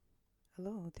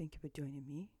Hello, thank you for joining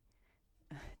me.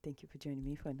 Thank you for joining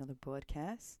me for another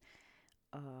broadcast.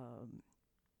 Um,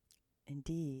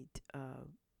 indeed,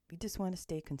 we just want to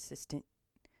stay consistent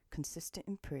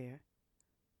in prayer.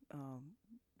 Um,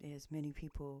 there's many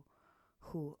people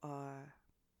who are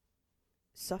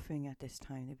suffering at this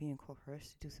time. They're being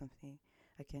coerced to do something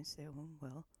against their own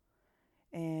will.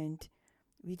 And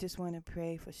we just want to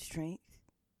pray for strength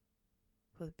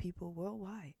for the people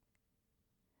worldwide.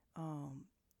 Um,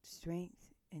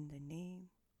 Strength in the name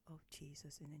of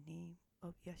Jesus, in the name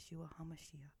of Yeshua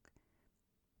HaMashiach.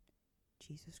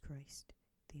 Jesus Christ,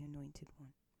 the Anointed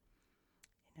One.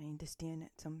 And I understand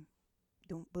that some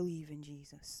don't believe in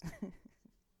Jesus.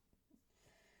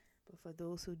 But for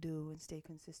those who do and stay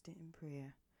consistent in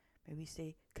prayer, may we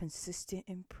stay consistent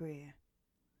in prayer.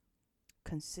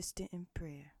 Consistent in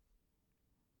prayer.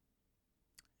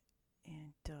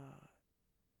 And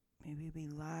may we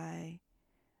rely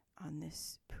on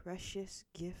this precious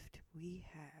gift we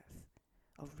have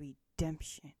of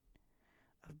redemption,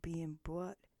 of being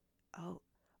brought out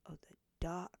of the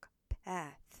dark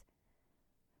path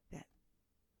that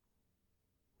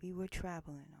we were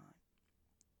traveling on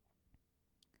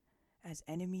as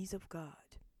enemies of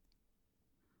God.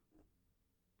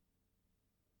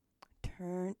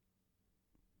 Turn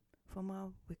from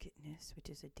our wickedness, which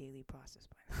is a daily process,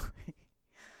 by the way.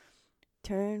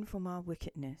 Turn from our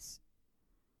wickedness,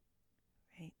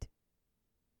 right?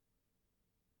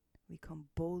 We come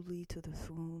boldly to the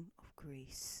throne of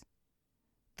grace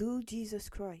through Jesus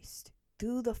Christ,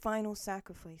 through the final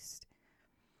sacrifice,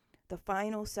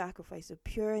 a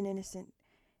pure and innocent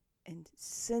and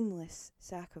sinless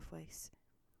sacrifice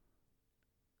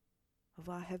of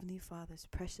our Heavenly Father's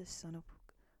precious Son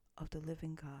of the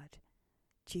living God,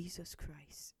 Jesus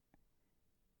Christ.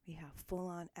 We have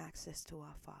full-on access to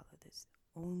our Father. There's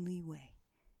the only way.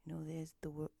 There's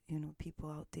people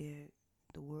out there,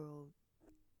 the world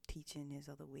teaching there's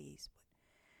other ways, but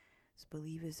as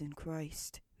believers in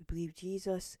Christ, we believe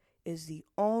Jesus is the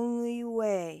only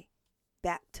way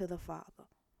back to the Father,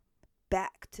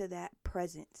 back to that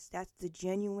presence. That's the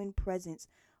genuine presence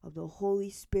of the Holy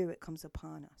Spirit comes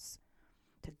upon us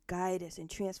to guide us and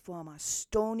transform our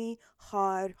stony,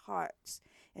 hard hearts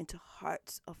into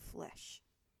hearts of flesh.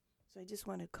 So I just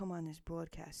want to come on this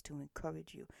broadcast to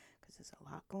encourage you, because there's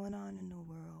a lot going on in the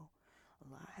world,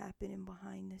 a lot happening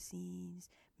behind the scenes.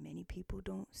 Many people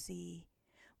don't see,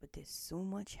 but there's so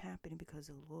much happening because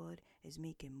the Lord is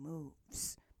making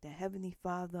moves. The Heavenly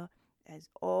Father is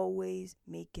always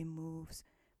making moves,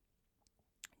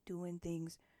 doing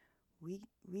things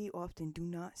we often do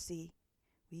not see.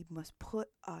 We must put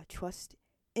our trust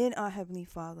in our Heavenly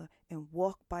Father and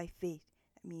walk by faith.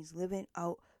 That means living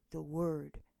out the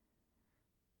Word.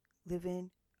 Living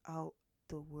out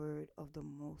the Word of the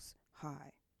Most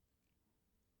High.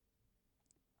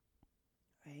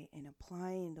 Right? And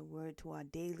applying the Word to our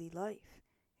daily life.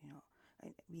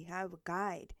 And we have a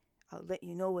guide. I'll let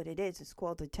you know what it is. It's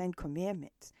called the 10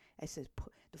 Commandments. It says,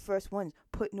 the first one is,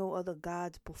 put no other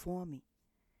gods before me.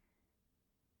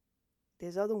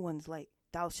 There's other ones like,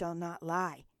 thou shalt not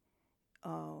lie.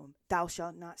 Thou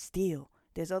shalt not steal.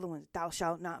 There's other ones, thou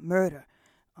shalt not murder.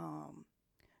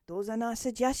 Those are not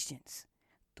suggestions.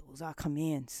 Those are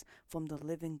commands from the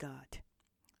living God.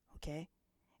 Okay?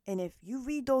 And if you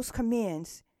read those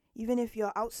commands, even if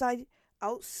you're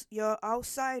you're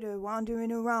outsider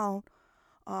wandering around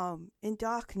in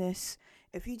darkness,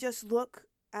 if you just look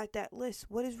at that list,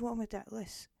 what is wrong with that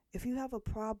list? If you have a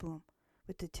problem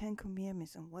with the 10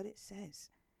 Commandments and what it says,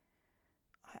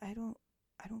 I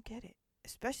don't get it.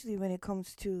 Especially when it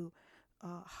comes to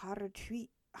how to treat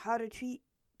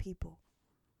people.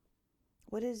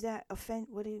 What is that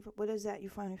what is that you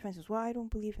find offensive? Well, I don't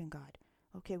believe in God.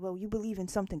 Okay, well, you believe in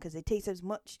something because it takes as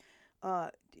much.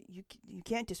 You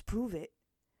can't disprove it.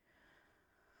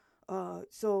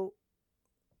 So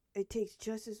it takes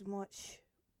just as much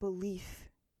belief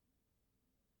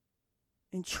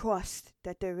and trust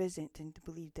that there isn't, and to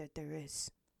believe that there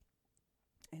is.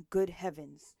 And good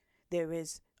heavens, there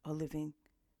is a living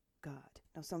God.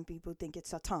 Now, some people think it's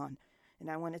Satan, and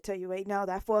I want to tell you right now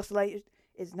that false light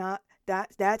is not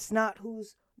that. That's not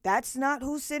who's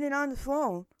sitting on the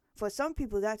throne. For some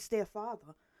people, that's their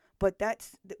father, but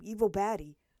that's the evil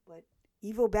baddie. But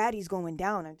evil baddie's going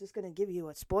down. I'm just gonna give you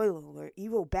a spoiler alert.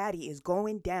 Evil baddie is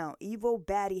going down. Evil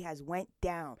baddie has went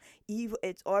down. Evil,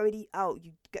 it's already out.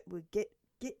 You get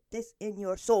this in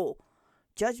your soul.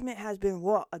 Judgment has been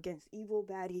wrought against evil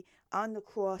baddie on the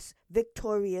cross.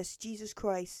 Victorious Jesus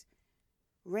Christ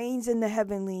reigns in the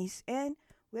heavenlies, and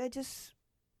we're just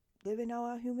living out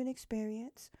our human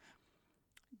experience,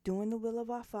 doing the will of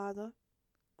our Father.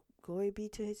 Glory be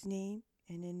to his name.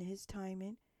 And in his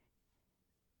timing,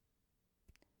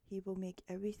 he will make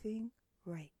everything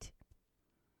right.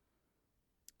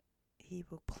 He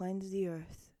will cleanse the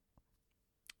earth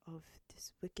of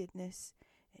this wickedness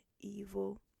and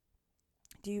evil.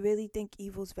 Do you really think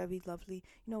evil's very lovely?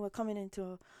 You know, we're coming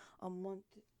into a month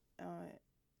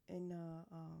in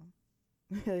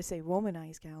let's say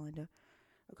Romanized calendar.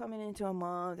 We're coming into a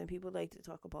month, and people like to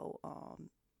talk about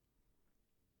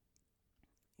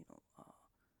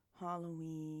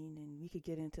Halloween, and we could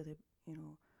get into the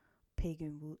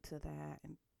pagan roots of that,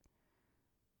 and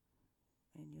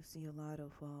you'll see a lot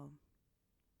of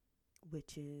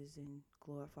witches and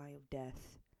glorify of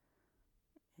death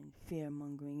and fear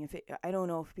mongering. I don't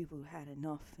know if people had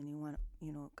enough and they want,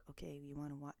 okay, you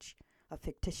want to watch a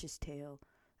fictitious tale.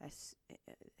 That's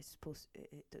it's supposed.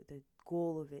 The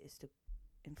goal of it is to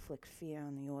inflict fear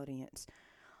on the audience.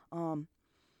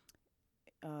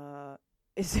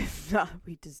 As if not,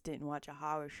 we just didn't watch a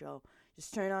horror show.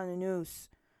 Just turn on the news.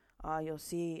 You'll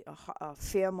see a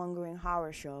fear mongering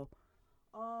horror show.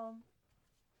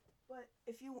 But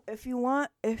if we want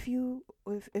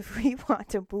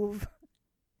to move,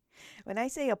 when I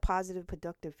say a positive,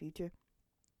 productive future,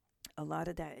 a lot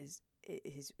of that is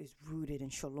rooted in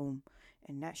shalom,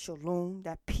 and that shalom,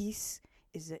 that peace,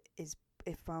 is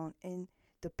found in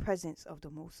the presence of the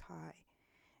Most High,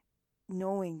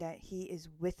 knowing that He is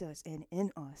with us and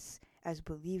in us as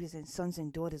believers and sons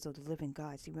and daughters of the living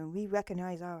God. See, when we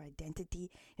recognize our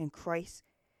identity in Christ,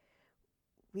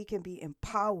 we can be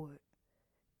empowered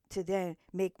to then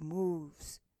make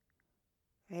moves,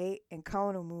 right? And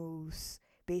counter moves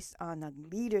based on the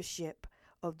leadership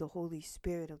of the Holy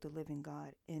Spirit of the living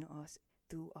God in us,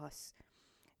 through us.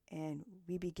 And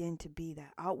we begin to be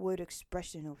that outward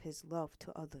expression of His love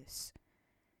to others,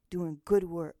 doing good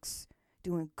works,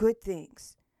 doing good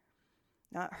things,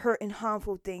 not hurting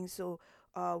harmful things so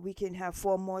we can have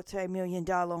 4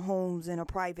 multi-million-dollar homes and a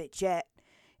private jet.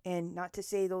 And not to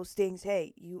say those things,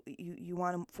 hey, you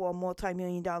want 4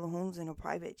 multi-million-dollar homes and a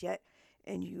private jet,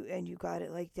 and you got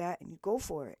it like that, and you go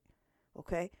for it,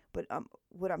 okay? But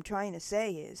what I'm trying to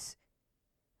say is,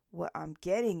 what I'm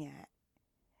getting at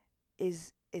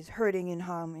is hurting and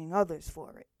harming others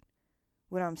for it.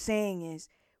 What I'm saying is,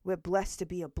 we're blessed to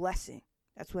be a blessing.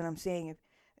 That's what I'm saying.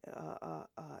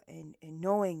 And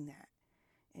knowing that,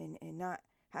 and not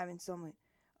having someone,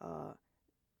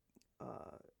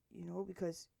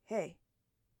 because hey,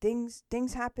 things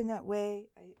happen that way,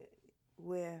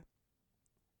 where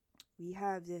we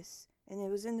have this, and it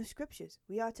was in the scriptures.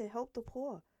 We are to help the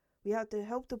poor. We are to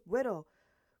help the widow.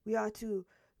 We are to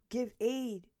give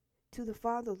aid to the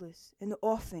fatherless and the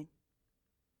orphan.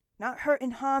 Not hurt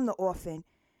and harm the orphan.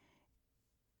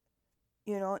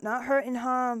 Not hurt and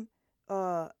harm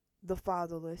the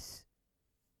fatherless.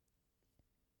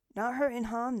 Not hurt and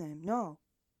harm them. No.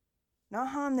 Not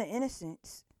harm the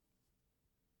innocents.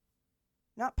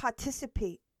 Not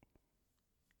participate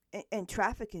in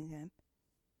trafficking them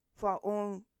for our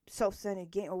own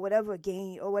self-centered gain, or whatever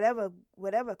gain, or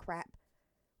whatever crap,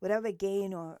 whatever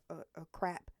gain or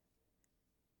crap.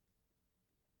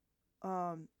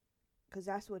 Because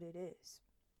that's what it is.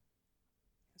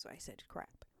 That's why I said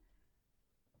crap.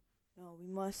 No, we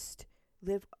must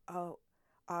live out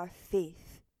our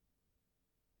faith.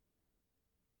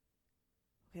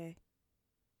 Okay?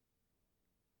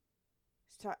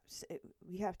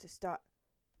 We have to start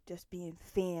just being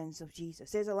fans of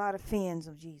Jesus. There's a lot of fans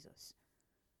of Jesus.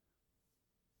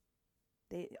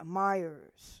 They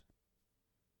admirers.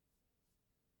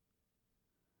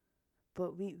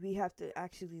 But we have to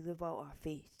actually live out our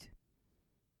faith.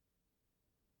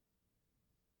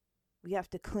 We have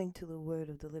to cling to the word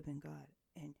of the living God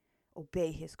and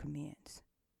obey His commands.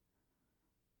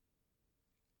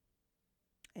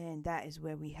 And that is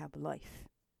where we have life,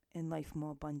 and life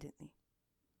more abundantly.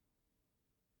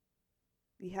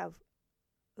 We have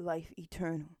life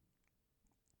eternal.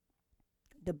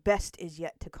 The best is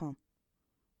yet to come.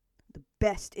 The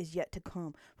best is yet to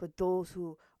come for those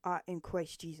who are in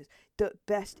Christ Jesus. The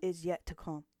best is yet to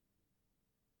come.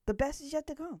 The best is yet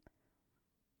to come.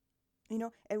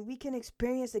 And we can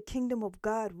experience the kingdom of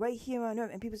God right here on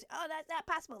earth. And people say, oh, that's not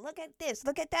possible. Look at this.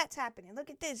 Look at that's happening. Look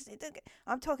at this.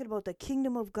 I'm talking about the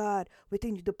kingdom of God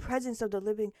within you, the presence of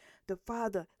the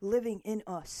Father living in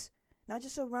us. Not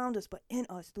just around us, but in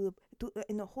us,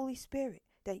 in the Holy Spirit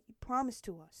that He promised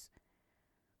to us.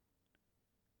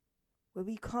 Where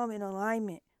we come in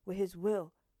alignment with His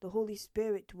will, the Holy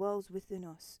Spirit dwells within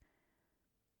us.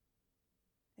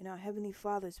 And our Heavenly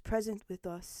Father is present with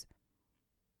us.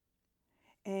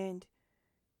 And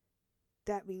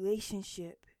that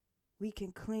relationship we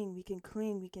can cling, we can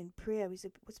pray. We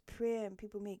say, what's prayer? And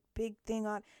people make big thing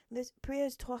out. Prayer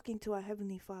is talking to our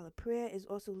Heavenly Father. Prayer is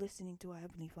also listening to our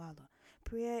Heavenly Father.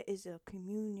 Prayer is a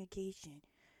communication.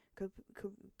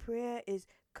 Prayer is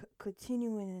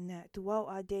continuing in that throughout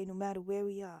our day, no matter where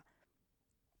we are.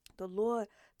 The Lord,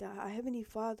 our Heavenly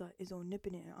Father, is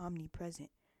omnipotent and omnipresent.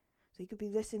 So you could be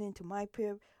listening to my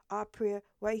prayer, our prayer,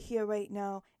 right here, right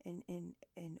now, and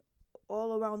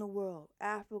all around the world,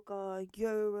 Africa,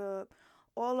 Europe,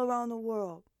 all around the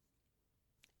world,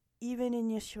 even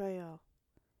in Israel.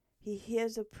 He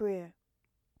hears a prayer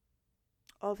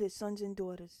of his sons and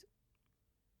daughters,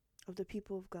 of the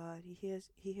people of God. He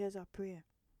hears our prayer.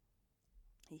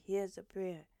 He hears a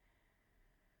prayer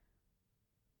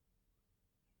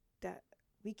that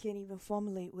we can't even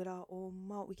formulate with our own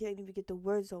mouth. We can't even get the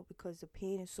words out because the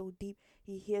pain is so deep.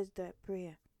 He hears that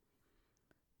prayer.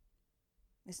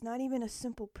 It's not even a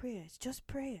simple prayer. It's just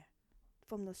prayer.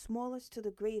 From the smallest to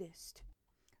the greatest.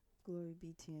 Glory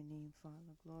be to your name,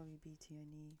 Father. Glory be to your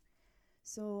name.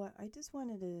 So I just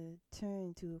wanted to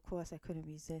turn to, of course, I couldn't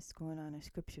resist going on a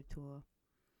scripture tour.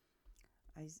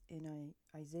 In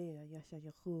Isaiah,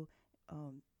 Yeshayahu,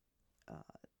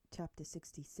 chapter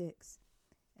 66.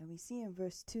 And we see in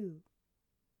verse 2,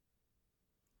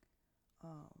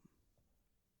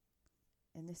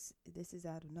 and this is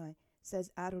Adonai, says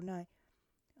Adonai,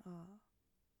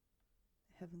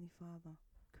 Heavenly Father,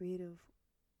 creator of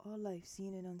all life,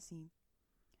 seen and unseen.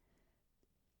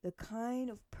 The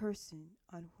kind of person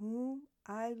on whom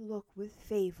I look with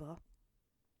favor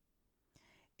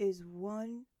is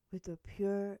one with a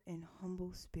pure and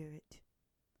humble spirit,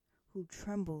 who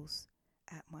trembles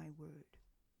at my word.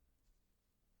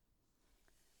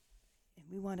 And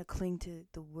we want to cling to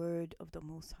the word of the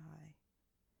Most High.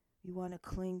 We want to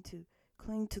cling to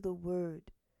the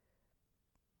word.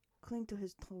 Cling to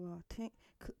his Torah.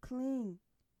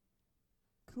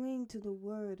 Cling to the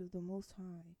word of the Most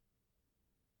High.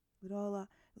 With all our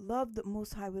love the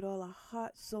Most High with all our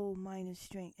heart, soul, mind, and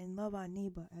strength, and love our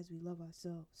neighbor as we love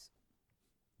ourselves.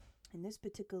 In this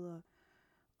particular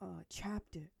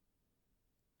chapter,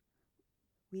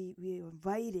 we are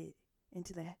invited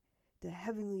into the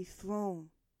heavenly throne.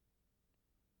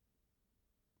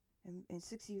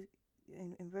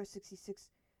 In verse 66,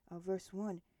 verse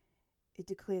 1, it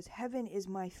declares, "Heaven is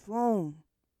my throne,"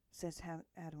 says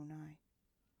Adonai.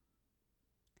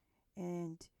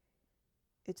 And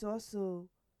it's also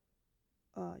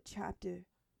a chapter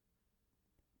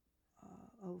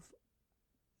of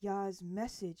Yah's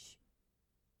message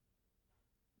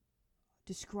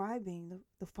describing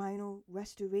the final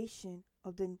restoration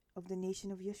of the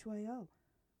nation of Yisrael.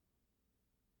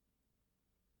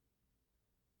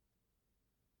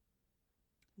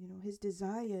 You know, his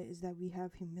desire is that we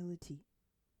have humility.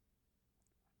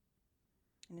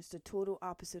 And it's the total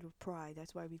opposite of pride.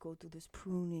 That's why we go through this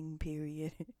pruning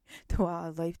period throughout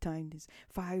our lifetime, this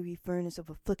fiery furnace of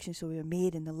affliction, so we are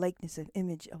made in the likeness and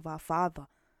image of our Father.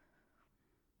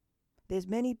 There's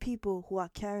many people who are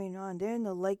carrying on. They're in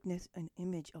the likeness and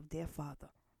image of their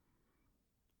father,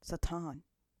 Satan,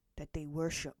 that they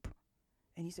worship.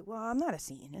 And he said, well, I'm not a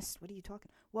Satanist. What are you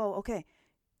talking? Well, okay,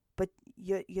 but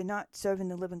you're not serving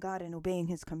the living God and obeying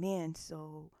his commands,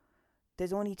 so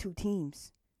there's only two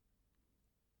teams.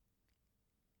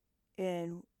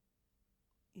 And,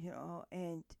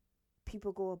 and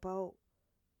people go about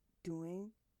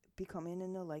becoming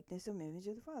in the likeness and image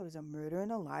of the Father. It was a murderer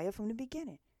and a liar from the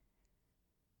beginning.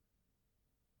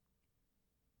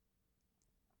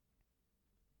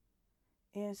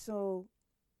 And so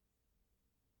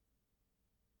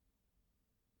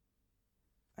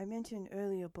I mentioned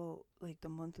earlier about like the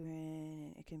month we're in,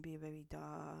 and it can be very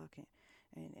dark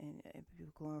and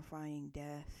people glorifying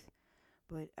death.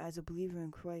 But as a believer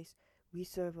in Christ, we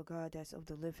serve a God that's of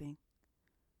the living.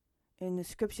 In the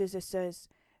scriptures it says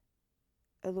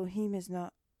Elohim is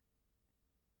not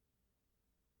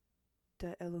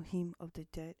the Elohim of the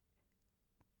dead,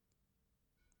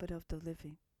 but of the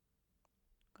living.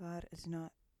 God is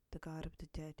not the God of the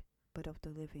dead, but of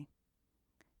the living.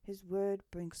 His word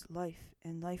brings life,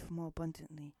 and life more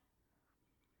abundantly.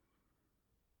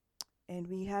 And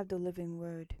we have the living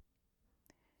word.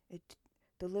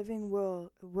 The living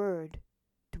word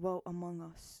dwelt among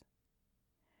us,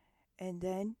 and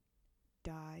then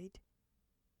died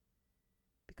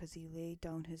because he laid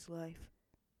down his life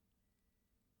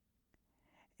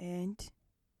and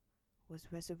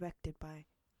was resurrected by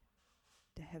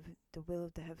the will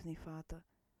of the Heavenly Father,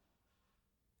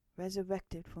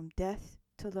 resurrected from death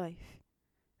to life.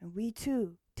 And we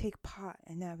too take part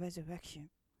in that resurrection.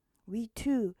 We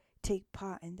too take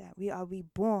part in that. We are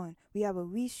reborn. We have a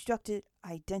restructured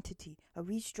identity, a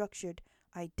restructured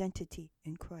identity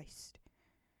in Christ.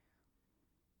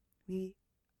 We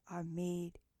are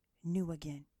made new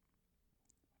again.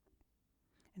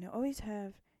 And I always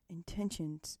have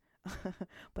intentions,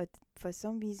 but for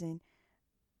some reason,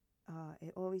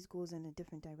 it always goes in a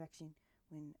different direction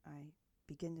when I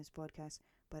begin this podcast.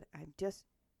 But I'm just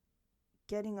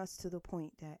getting us to the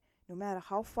point that no matter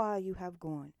how far you have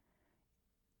gone,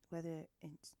 whether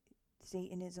it's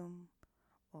Satanism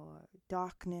or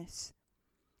darkness,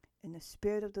 and the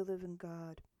Spirit of the living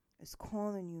God is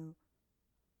calling you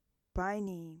by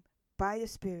name, by the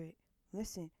Spirit.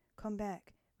 Listen, come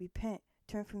back, repent,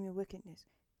 turn from your wickedness.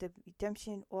 The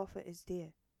redemption offer is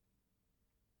there.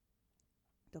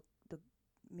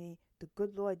 May the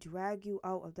good Lord drag you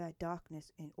out of that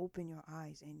darkness and open your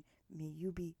eyes, and may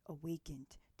you be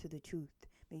awakened to the truth.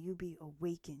 May you be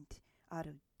awakened out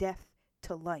of death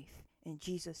to life in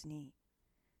Jesus' name.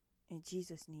 In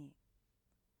Jesus' name.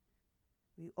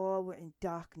 We all were in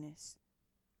darkness.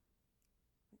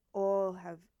 We all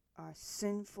are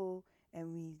sinful,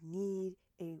 and we need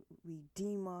a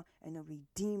Redeemer, and the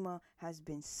Redeemer has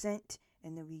been sent,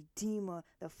 and the Redeemer,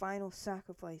 the final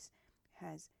sacrifice,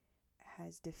 has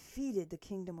defeated the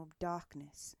kingdom of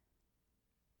darkness.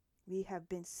 We have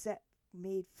been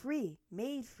made free.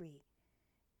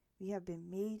 We have been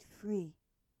made free.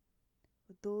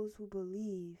 For those who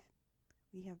believe,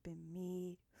 we have been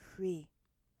made free.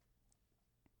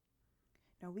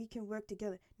 Now we can work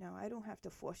together. Now I don't have to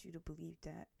force you to believe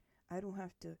that. I don't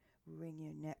have to wring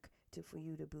your neck for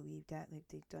you to believe that, like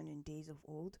they've done in days of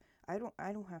old. I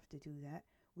don't have to do that.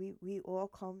 We all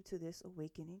come to this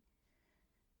awakening.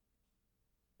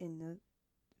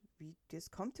 We just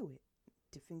come to it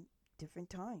different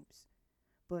times.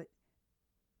 But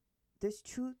this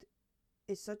truth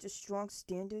is such a strong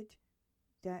standard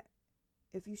that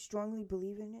if you strongly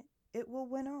believe in it, it will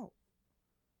win out.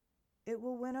 It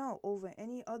will win out over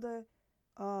any other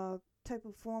type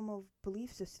of form of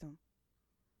belief system.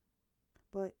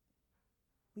 But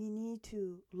we need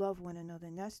to love one another,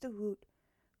 and that's the root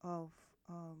of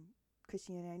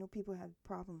Christianity. I know people have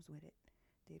problems with it.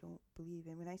 They don't believe.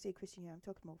 And when I say Christianity, I'm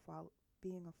talking about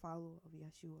being a follower of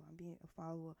Yeshua. I'm being a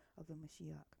follower of the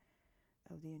Mashiach,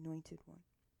 of the Anointed One.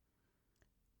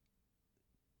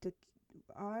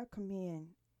 Our command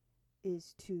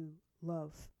is to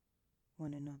love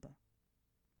one another,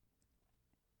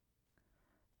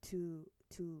 to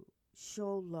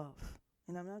show love.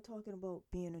 And I'm not talking about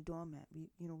being a doormat.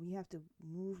 We have to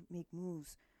make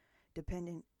moves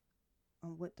dependent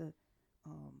on what the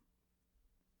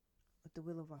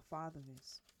will of our Father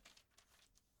is.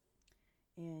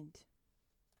 And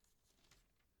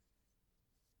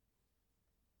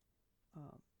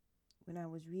when I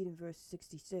was reading verse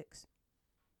 66,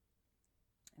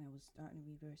 and I was starting to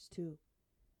read verse 2,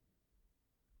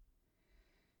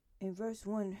 in verse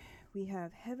 1, we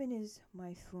have, heaven is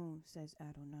my throne, says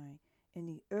Adonai, and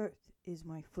the earth is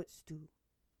my footstool.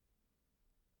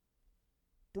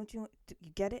 Don't you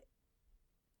get it?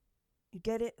 You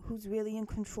get it? Who's really in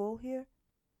control here?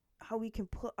 How we can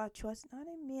put our trust, not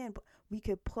in man, but we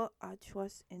can put our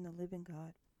trust in the living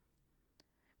God.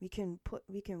 We can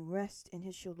rest in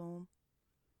his shalom.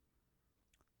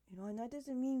 And that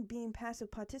doesn't mean being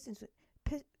passive participants.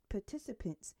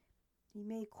 He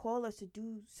may call us to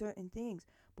do certain things,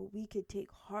 but we can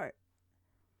take heart.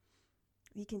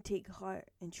 We can take heart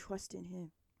and trust in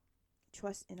him.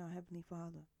 Trust in our Heavenly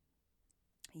Father.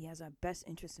 He has our best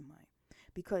interest in mind.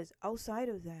 Because outside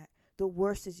of that, the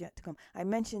worst is yet to come. I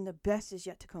mentioned the best is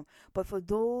yet to come. But for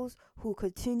those who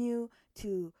continue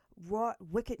to wrought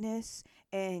wickedness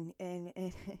and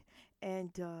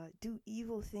do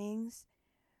evil things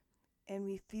and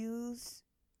refuse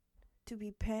to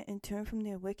repent and turn from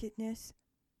their wickedness,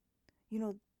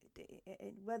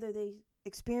 whether they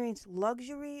experience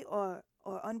luxury or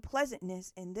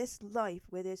unpleasantness in this life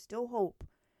where there's still hope,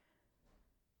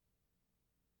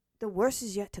 the worst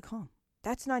is yet to come.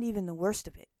 That's not even the worst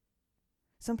of it.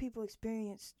 Some people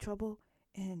experience trouble,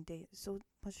 and they so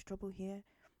much trouble here,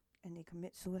 and they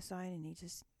commit suicide, and they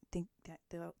just think that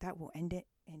that will end it,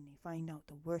 and they find out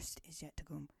the worst is yet to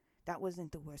come. That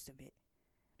wasn't the worst of it.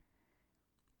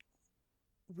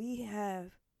 We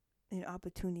have an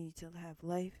opportunity to have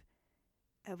life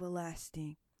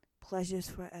everlasting, pleasures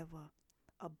forever,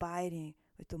 abiding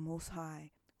with the Most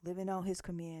High, living out his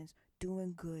commands,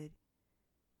 doing good,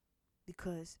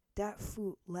 because that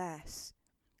fruit lasts.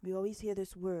 We always hear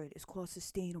this word. It's called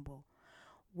sustainable.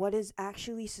 What is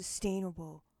actually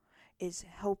sustainable is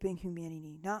helping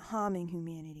humanity, not harming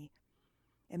humanity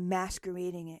and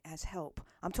masquerading it as help.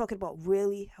 I'm talking about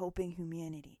really helping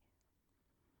humanity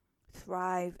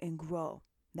thrive and grow.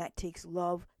 That takes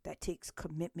love, that takes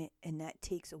commitment, and that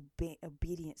takes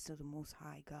obedience to the Most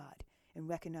High God, and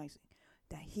recognizing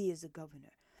that He is the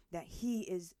governor, that He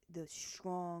is the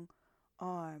strong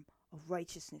arm of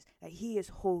righteousness, that He is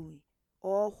holy,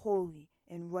 all holy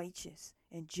and righteous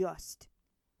and just.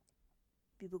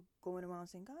 People going around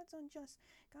saying, God's unjust,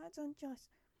 God's unjust.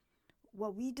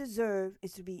 What we deserve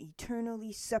is to be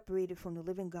eternally separated from the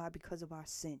living God because of our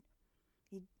sin.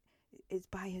 It's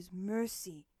by His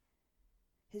mercy,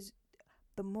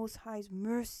 the Most High's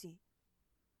mercy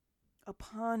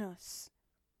upon us.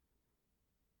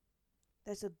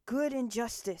 That's a good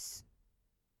injustice.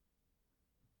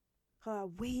 Our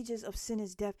wages of sin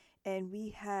is death, and we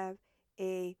have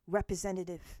a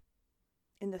representative.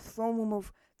 In the throne room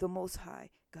of the Most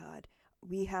High God,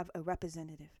 we have a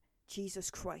representative, Jesus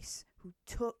Christ, who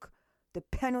took the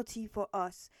penalty for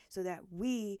us so that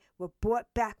we were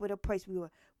brought back with a price.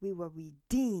 We were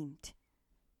redeemed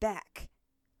back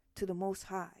to the Most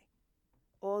High,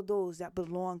 all those that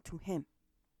belong to Him.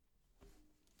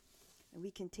 And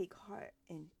we can take heart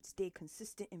and stay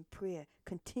consistent in prayer,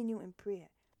 continue in prayer.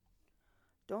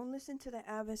 Don't listen to the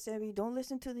adversary. Don't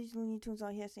listen to these Looney Tunes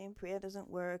out here saying prayer doesn't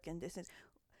work and this is.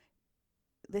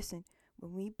 Listen,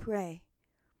 when we pray,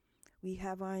 we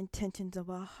have our intentions of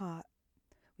our heart.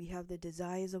 We have the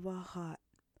desires of our heart.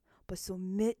 But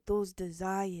submit those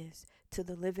desires to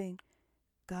the living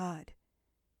God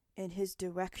and His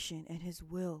direction and His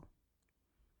will.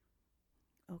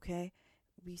 Okay?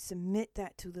 We submit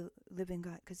that to the living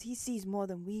God because He sees more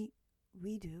than we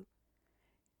do.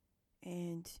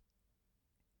 And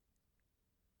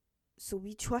so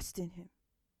we trust in Him.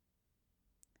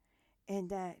 And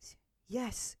that,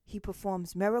 yes, He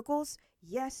performs miracles.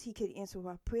 Yes, He could answer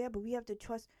our prayer, but we have to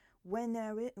trust when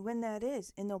that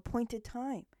is in the appointed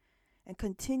time. And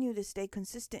continue to stay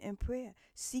consistent in prayer,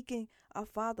 seeking our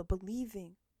Father,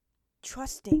 believing,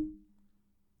 trusting.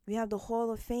 We have the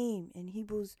Hall of Fame in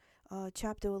Hebrews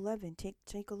chapter 11.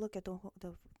 Take a look at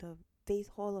the Faith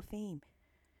Hall of Fame.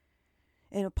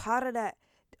 And a part of that,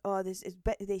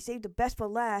 they say the best for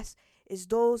last is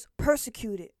those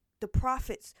persecuted, the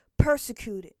prophets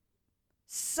persecuted,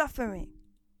 suffering,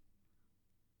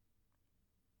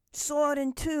 sword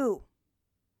in two.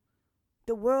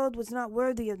 The world was not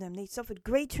worthy of them. They suffered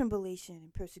great tribulation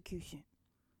and persecution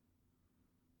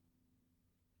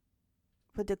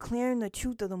for declaring the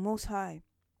truth of the Most High,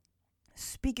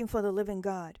 speaking for the living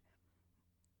God.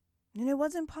 And it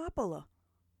wasn't popular.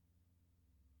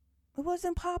 It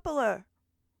wasn't popular.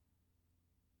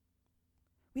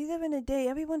 We live in a day,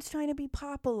 everyone's trying to be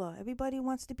popular. Everybody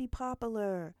wants to be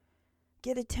popular,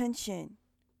 get attention.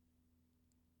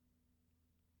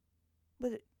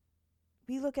 But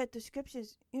we look at the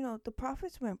scriptures, the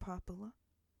prophets weren't popular.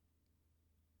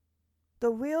 The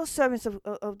real servants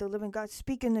of the living God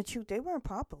speaking the truth, they weren't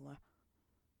popular.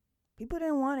 People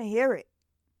didn't want to hear it.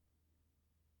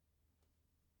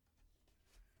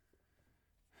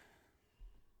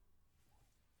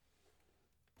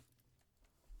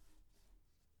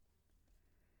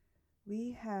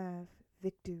 We have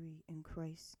victory in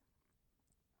Christ.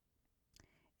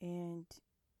 And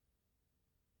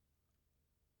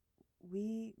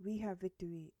we have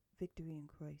victory in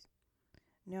Christ.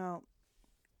 Now,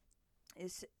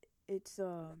 it's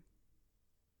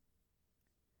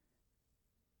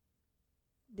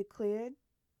declared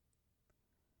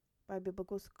by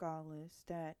biblical scholars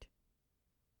that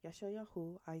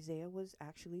Yeshayahu, Isaiah, was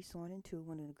actually sworn into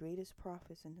one of the greatest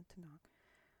prophets in the Tanakh.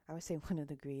 I would say one of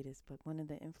the greatest, but one of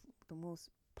the most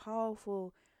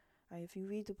powerful. If you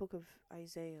read the book of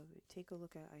Isaiah, take a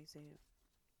look at Isaiah.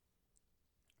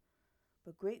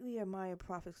 But greatly admire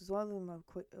prophets, because all of them are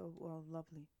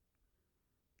lovely.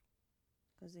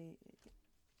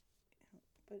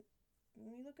 But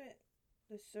when we look at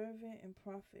the servant and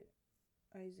prophet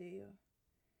Isaiah,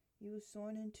 he was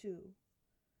sworn into.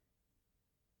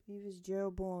 He was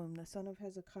Jeroboam, the son of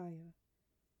Hezekiah,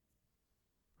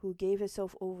 who gave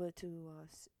himself over to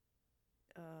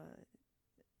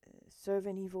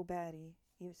serving evil baddie,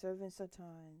 serving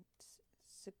Satan,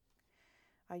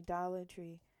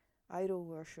 idolatry, idol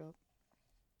worship,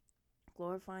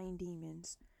 glorifying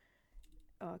demons,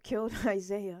 killed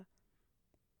Isaiah.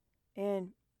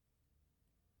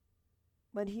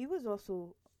 But he was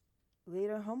also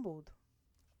later humbled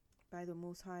by the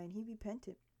Most High, and he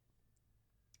repented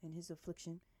in his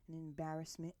affliction and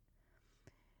embarrassment.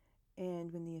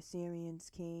 And when the Assyrians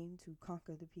came to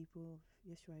conquer the people of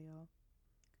Israel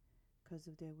because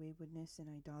of their waywardness and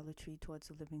idolatry towards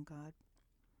the living God,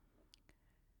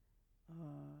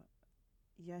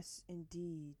 yes,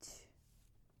 indeed,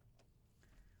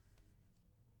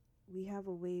 we have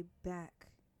a way back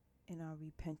in our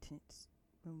repentance.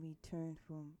 when we turn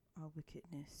from our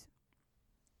wickedness.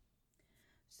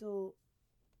 So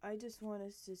I just want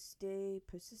us to stay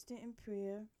persistent in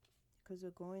prayer, because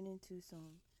we're going into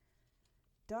some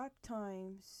dark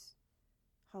times.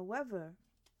 However,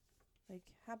 like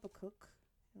Habakkuk,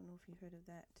 I don't know if you heard of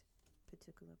that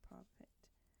particular prophet,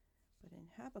 but in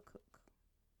Habakkuk,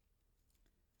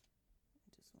 I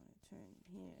just want to turn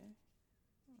here.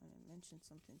 I want to mention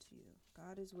something to you.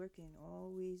 God is working,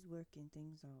 always working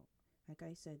things out. Like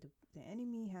I said, the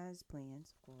enemy has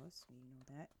plans, of course, we know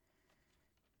that.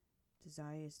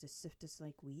 Desire is to sift us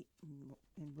like wheat and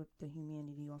whip the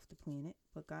humanity off the planet.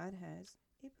 But God has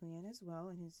a plan as well,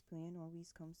 and his plan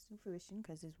always comes to fruition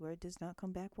because his word does not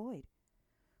come back void.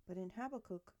 But in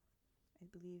Habakkuk, I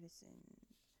believe it's in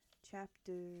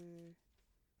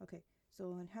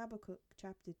so in Habakkuk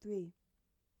chapter 3,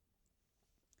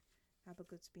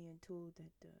 Habakkuk's being told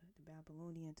that the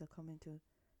Babylonians are coming to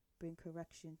bring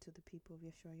correction to the people of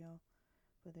Yisrael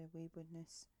for their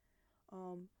waywardness.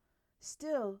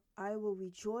 Still, I will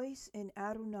rejoice in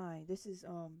Adonai. This is,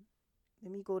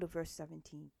 let me go to verse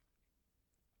 17.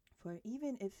 For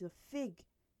even if the fig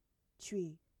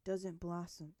tree doesn't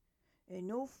blossom, and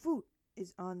no fruit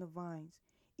is on the vines,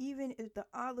 even if the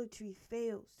olive tree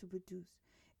fails to produce,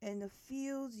 and the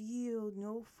fields yield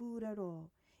no food at all,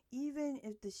 even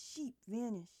if the sheep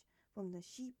vanish from the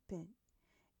sheep pen,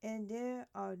 and there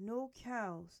are no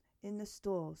cows in the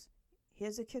stalls.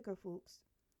 Here's a kicker, folks.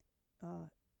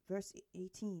 Verse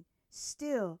 18.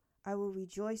 Still, I will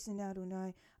rejoice in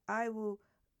Adonai. I will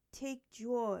take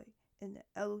joy in the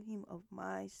Elohim of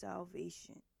my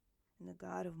salvation, in the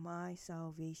God of my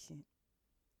salvation.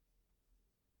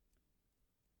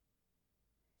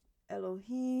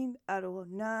 Elohim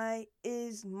Adonai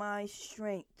is my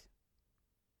strength.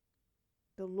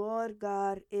 The Lord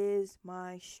God is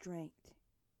my strength.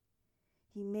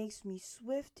 He makes me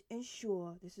swift and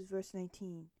sure. This is verse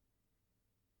 19.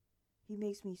 He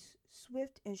makes me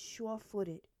swift and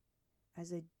sure-footed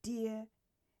as a deer,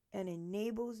 and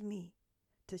enables me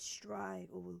to stride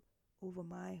over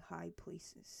my high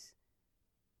places.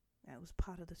 That was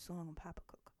part of the song of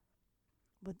Habakkuk.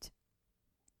 But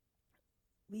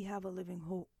we have a living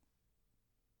hope.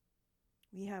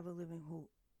 We have a living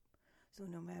hope. So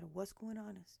no matter what's going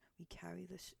on us,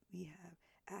 we have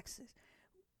access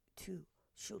to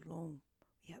shalom.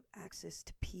 We have access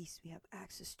to peace. We have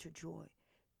access to joy.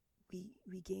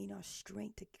 We gain our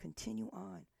strength to continue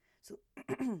on, so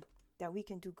that we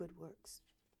can do good works.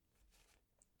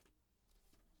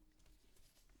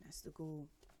 That's the goal,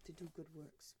 to do good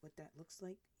works. What that looks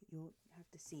like, you'll have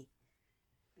to see.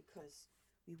 Because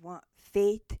we want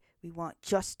faith, we want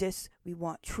justice, we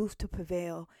want truth to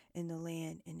prevail in the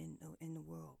land and in the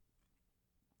world.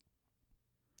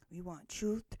 We want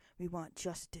truth, we want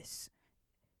justice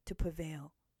to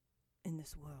prevail in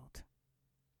this world.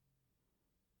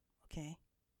 Okay?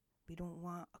 We don't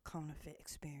want a counterfeit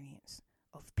experience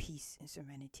of peace and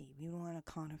serenity. We don't want a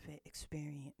counterfeit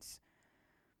experience.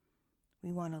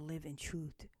 We want to live in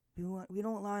truth. We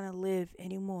don't want to live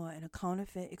anymore in a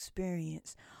counterfeit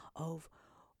experience of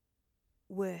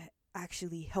we're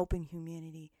actually helping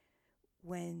humanity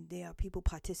when there are people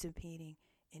participating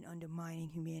in undermining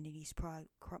humanity's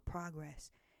progress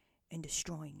and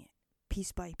destroying it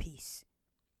piece by piece.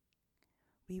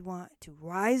 We want to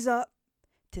rise up,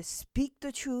 to speak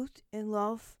the truth in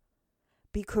love,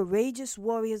 be courageous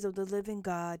warriors of the living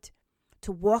God,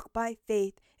 to walk by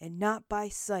faith and not by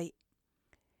sight,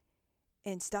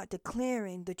 and start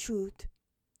declaring the truth,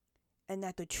 and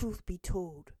that the truth be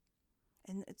told.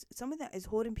 And some of that is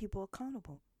holding people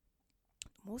accountable.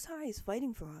 The Most High is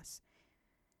fighting for us.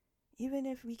 Even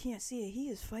if we can't see it, he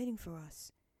is fighting for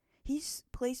us. He's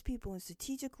placed people in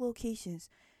strategic locations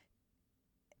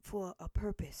for a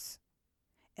purpose.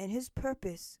 And his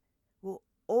purpose will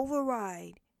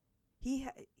override, he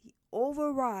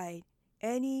override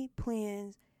any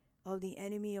plans of the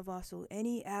enemy of our soul,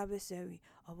 any adversary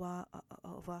of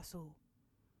our soul.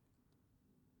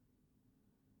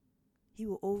 He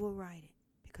will override it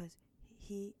because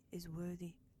he is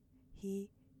worthy. He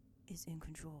is in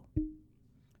control.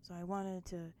 So I wanted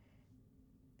to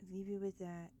leave you with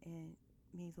that, and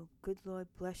may the good Lord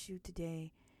bless you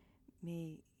today.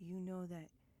 May you know that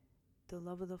the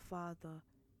love of the Father,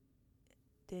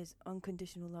 there's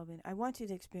unconditional love, and I want you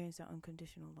to experience that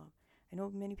unconditional love. I know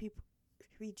many people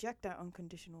reject that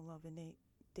unconditional love, and they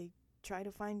try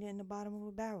to find it in the bottom of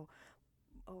a barrel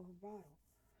or a bottle.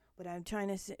 But I'm trying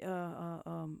to say,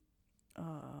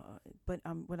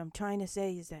 what I'm trying to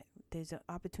say is that there's an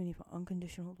opportunity for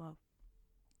unconditional love.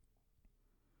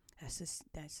 That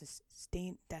satisfies.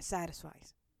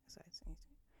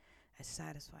 That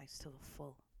satisfies to the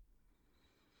full.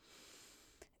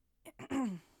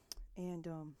 And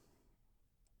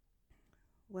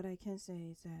what I can say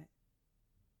is that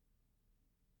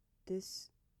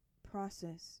this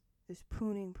process, this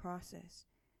pruning process,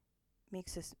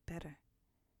 makes us better.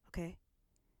 Okay?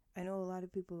 I know a lot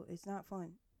of people, it's not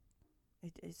fun.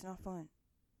 It's not fun.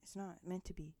 It's not meant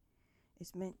to be.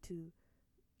 It's meant to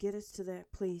get us to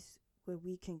that place where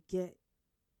we can get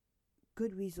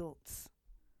good results,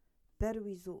 better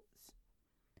results.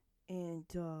 And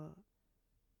so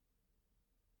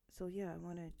yeah, I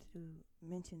wanted to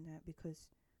mention that because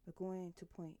we're going to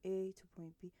point A to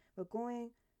point B. We're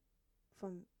going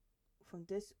from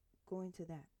this going to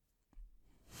that.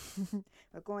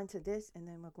 We're going to this and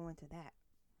then we're going to that.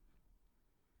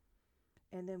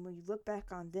 And then when you look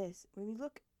back on this, when we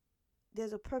look,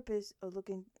 there's a purpose of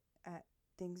looking at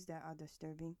things that are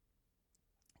disturbing,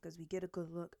 because we get a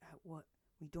good look at what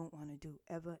we don't want to do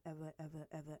ever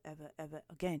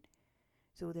again.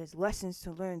 So there's lessons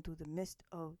to learn through the midst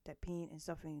of that pain and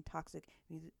suffering and toxic.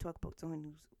 We talk about someone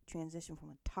who's transitioned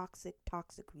from a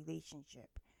toxic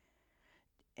relationship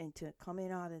and to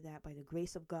coming out of that by the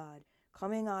grace of God,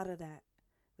 coming out of that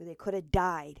where they could have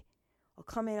died, or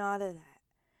coming out of that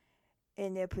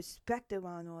and their perspective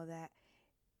on all that,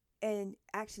 and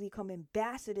actually become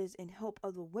ambassadors and help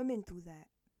other women through that,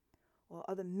 or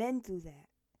other men through that,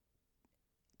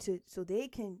 so they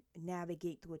can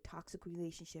navigate through a toxic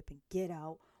relationship and get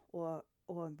out, or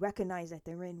recognize that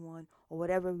they're in one, or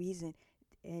whatever reason.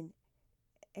 And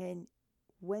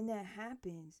when that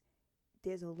happens,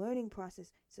 there's a learning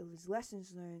process. So there's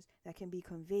lessons learned that can be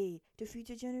conveyed to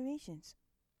future generations.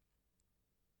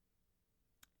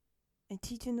 And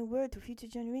teaching the word to future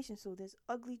generations. So there's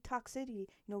ugly toxicity.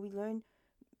 We learn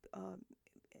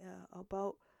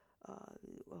about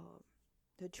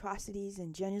the atrocities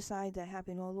and genocide that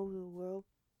happen all over the world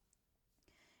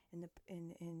in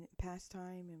past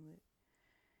time and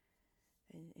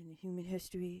in the human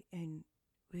history, and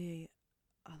we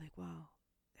are like, wow,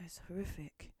 that's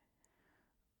horrific.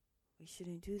 We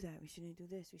shouldn't do that. We shouldn't do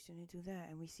this. We shouldn't do that.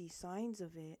 And we see signs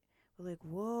of it. We're like,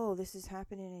 whoa, this is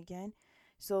happening again.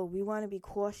 So we want to be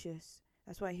cautious.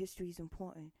 That's why history is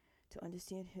important. To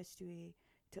understand history,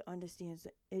 to understand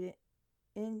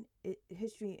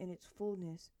history in its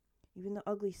fullness, even the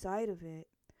ugly side of it,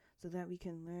 so that we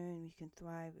can learn, we can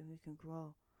thrive, and we can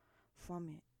grow from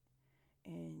it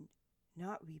and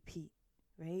not repeat,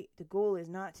 right? The goal is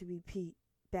not to repeat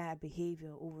bad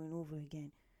behavior over and over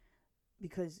again,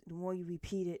 because the more you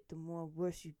repeat it, the more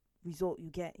worse result you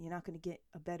get. You're not going to get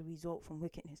a better result from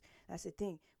wickedness. That's the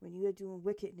thing. When you're doing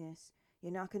wickedness,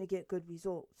 you're not going to get good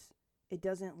results. It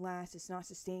doesn't last. It's not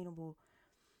sustainable.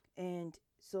 And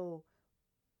so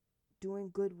doing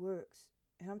good works,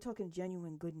 and I'm talking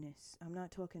genuine goodness. I'm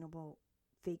not talking about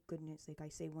fake goodness, like I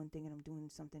say one thing and I'm doing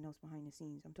something else behind the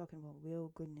scenes. I'm talking about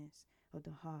real goodness of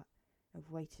the heart,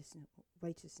 of righteousness.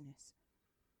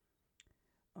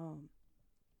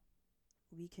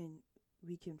 We can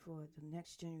for the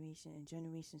next generation and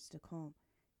generations to come,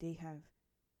 they have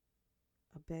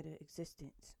a better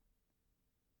existence.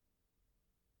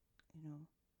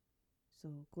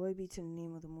 So glory be to the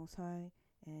name of the Most High,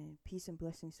 and peace and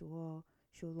blessings to all.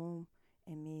 Shalom,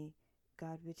 and may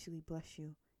God richly bless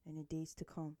you in the days to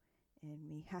come, and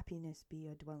may happiness be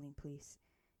your dwelling place.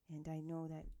 And I know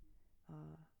that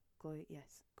glory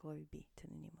be to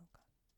the name of God.